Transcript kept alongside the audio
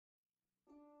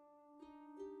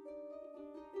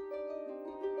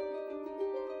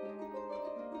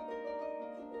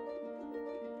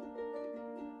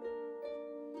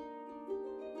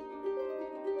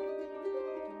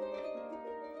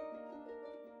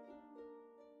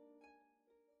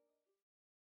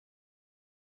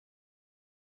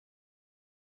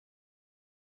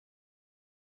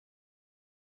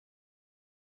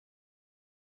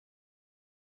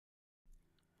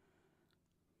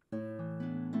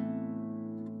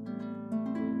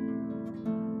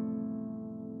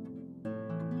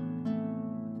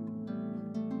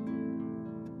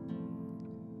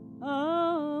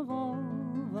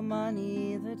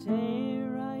that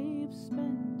e'er I've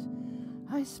spent,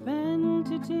 I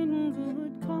spent it in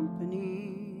good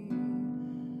company,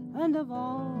 and of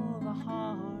all the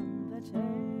harm that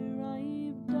e'er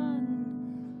I've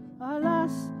done,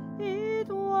 alas, it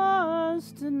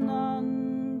was to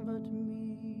none but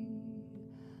me.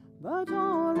 But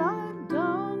all I've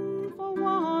done for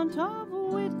want of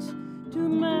wit, to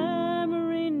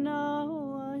memory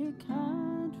now I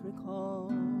can't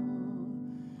recall.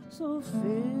 So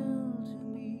fill to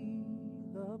me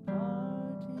the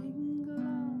parting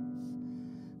glass.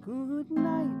 Good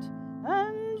night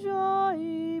and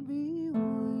joy be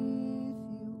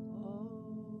with you all.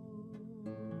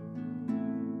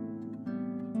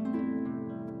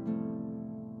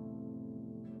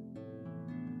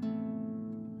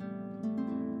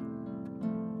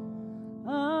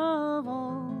 Of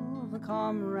all the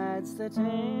comrades that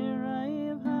e'er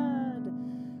I've had,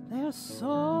 they're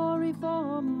sorry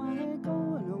for my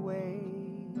going away,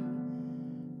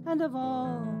 and of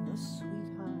all the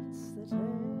sweethearts that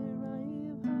e'er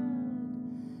I've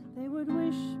had, they would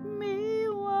wish me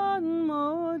one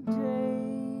more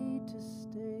day to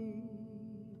stay.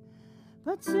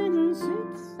 But since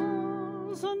it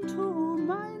falls unto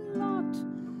my lot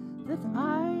that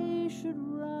I should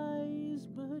rise,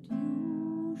 but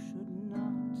you should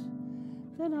not,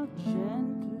 then I'll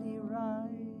gently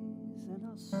rise and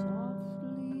I'll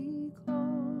softly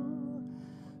call.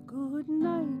 Good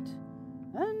night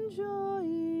and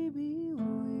joy be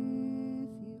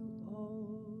with you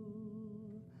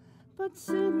all. But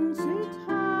since it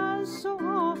has so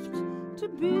oft to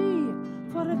be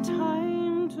for a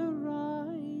time to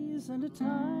rise and a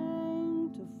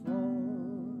time to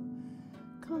fall,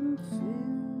 come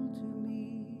fill to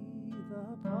me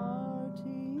the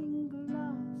parting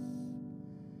glass.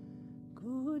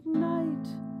 Good night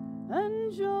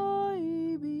and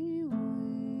joy be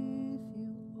with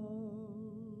you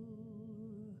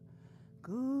all.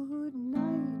 Good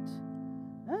night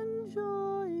and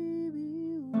joy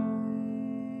be with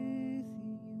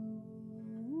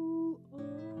you all.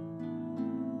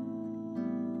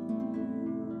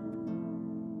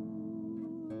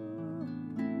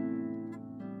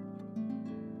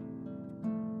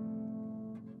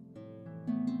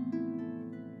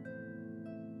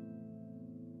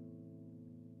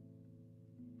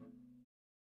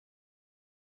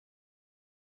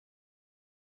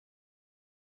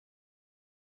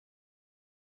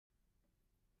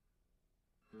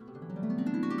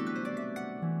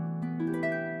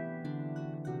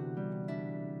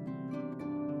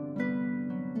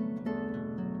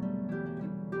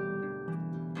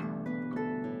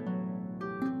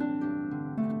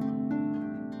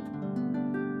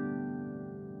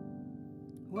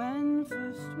 When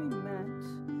first we met,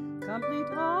 complete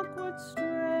awkward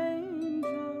strangers,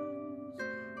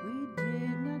 we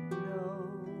did not know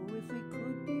if we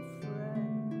could be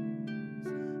friends.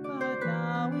 But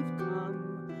now we've come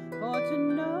for to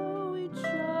know each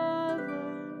other,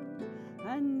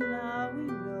 and now we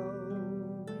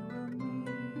know we will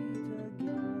meet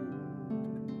again.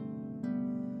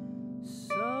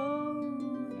 So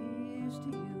here's to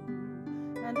you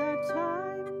and our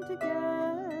time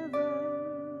together.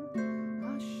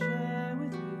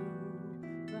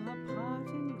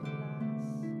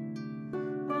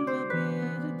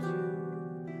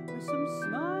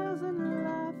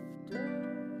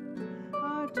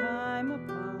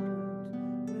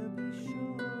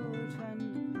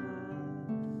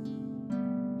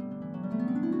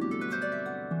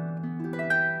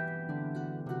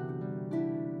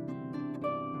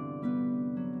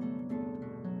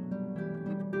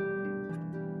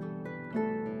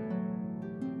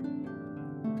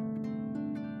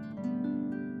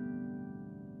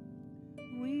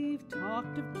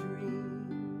 Talked of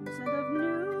dreams and of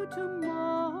new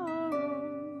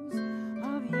tomorrows,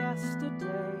 of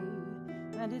yesterday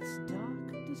and its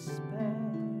dark despair.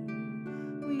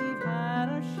 We've had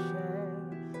our share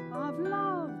of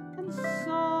love and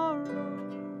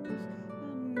sorrows,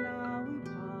 and now we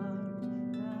part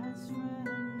as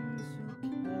friends who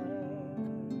care.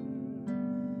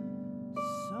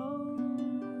 So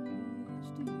here's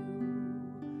to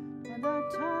you and our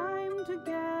time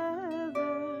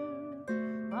together.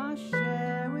 I'll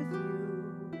share with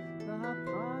you the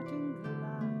parting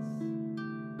glass,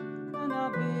 and I'll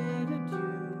bid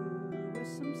adieu with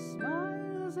some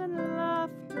smiles and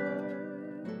laughter.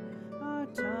 Our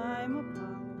time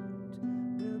apart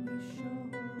will be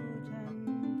short and past.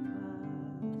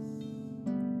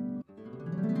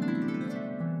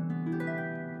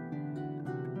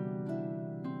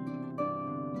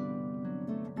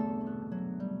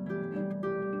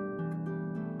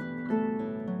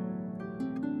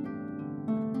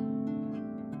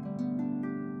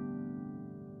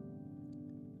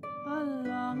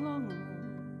 long, long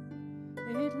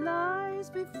road, it lies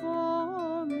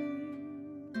before me,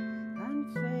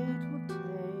 and fate will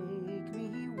take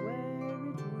me where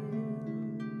it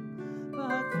will.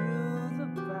 But through the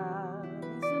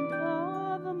valleys and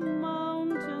o'er the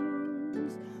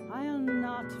mountains, I'll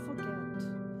not forget,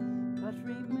 but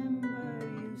remember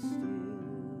you still.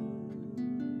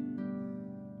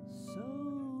 So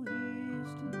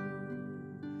here's to you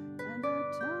and our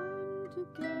time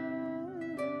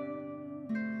together.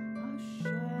 I'll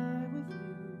share with you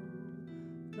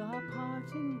the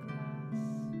parting